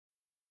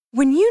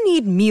When you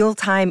need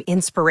mealtime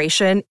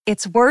inspiration,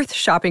 it's worth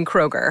shopping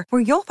Kroger,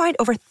 where you'll find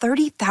over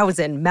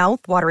 30,000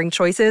 mouth-watering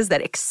choices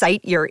that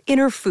excite your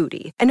inner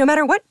foodie. And no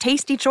matter what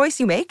tasty choice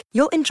you make,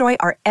 you'll enjoy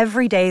our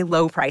everyday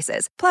low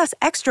prices, plus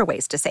extra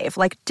ways to save,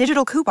 like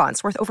digital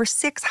coupons worth over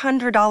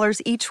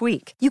 $600 each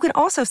week. You can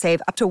also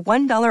save up to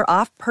 $1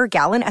 off per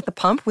gallon at the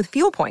pump with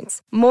fuel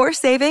points. More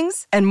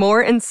savings and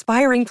more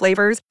inspiring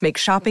flavors make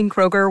shopping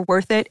Kroger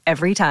worth it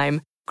every time.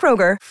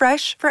 Kroger,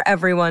 fresh for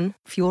everyone.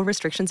 Fuel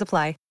restrictions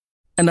apply.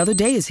 Another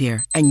day is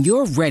here, and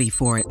you're ready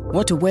for it.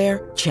 What to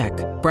wear? Check.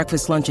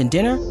 Breakfast, lunch, and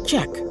dinner?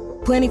 Check.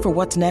 Planning for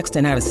what's next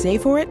and how to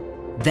save for it?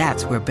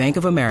 That's where Bank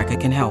of America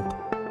can help.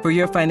 For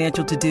your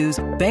financial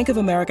to-dos, Bank of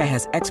America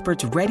has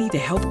experts ready to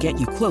help get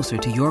you closer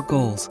to your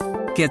goals.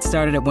 Get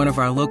started at one of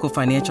our local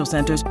financial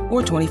centers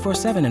or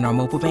 24/7 in our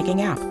mobile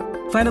banking app.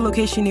 Find a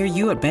location near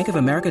you at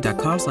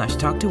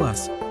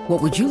bankofamerica.com/talktous.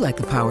 What would you like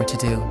the power to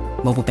do?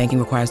 Mobile banking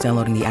requires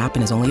downloading the app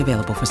and is only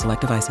available for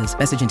select devices.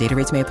 Message and data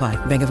rates may apply.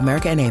 Bank of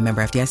America N.A.,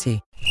 member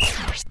FDIC.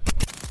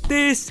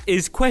 This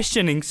is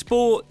Questioning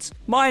Sport.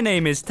 My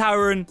name is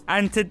Taron,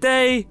 and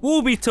today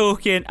we'll be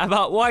talking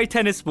about why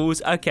tennis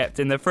balls are kept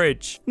in the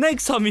fridge.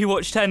 Next time you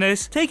watch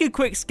tennis, take a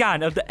quick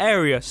scan of the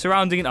area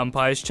surrounding an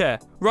umpire's chair.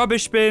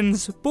 Rubbish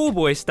bins, ball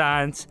boy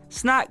stands,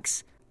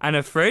 snacks, and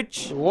a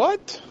fridge.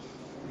 What?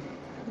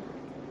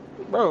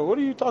 Bro, what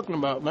are you talking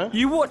about, man?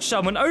 You watch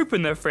someone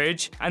open their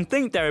fridge and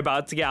think they're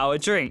about to get out a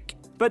drink.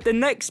 But the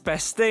next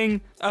best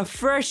thing, a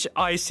fresh,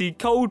 icy,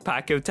 cold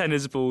pack of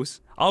tennis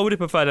balls. I would have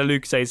preferred a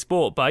Lucozade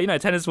Sport, but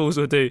tennis balls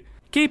will do.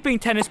 Keeping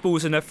tennis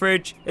balls in the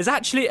fridge is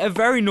actually a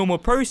very normal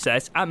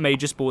process at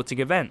major sporting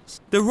events.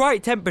 The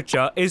right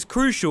temperature is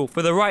crucial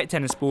for the right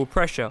tennis ball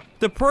pressure.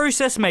 The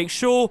process makes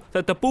sure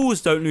that the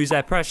balls don't lose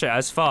their pressure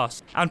as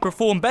fast and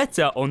perform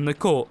better on the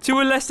court.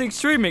 To a less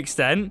extreme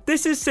extent,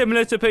 this is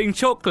similar to putting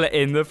chocolate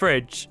in the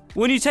fridge.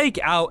 When you take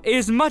it out, it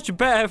is much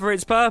better for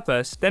its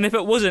purpose than if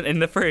it wasn't in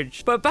the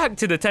fridge. But back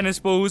to the tennis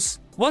balls.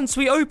 Once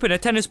we open a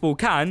tennis ball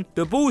can,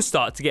 the balls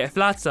start to get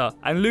flatter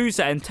and lose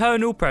their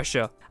internal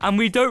pressure. And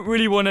we don't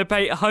really want to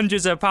pay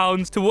hundreds of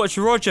pounds to watch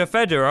Roger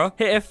Federer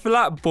hit a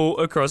flat ball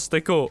across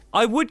the court.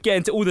 I would get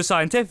into all the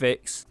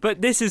scientifics,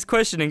 but this is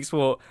questioning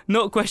sport,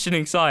 not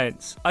questioning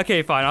science.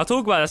 Okay, fine, I'll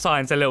talk about the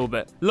science a little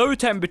bit. Low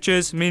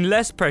temperatures mean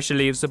less pressure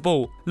leaves the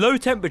ball. Low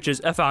temperatures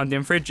are found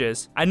in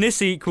fridges, and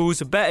this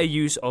equals better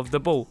use of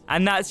the ball.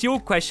 And that's your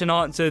question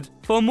answered.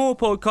 For more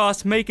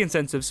podcasts making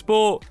sense of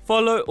sport,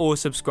 follow or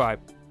subscribe.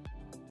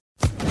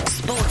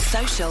 Sports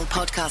Social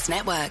Podcast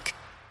Network.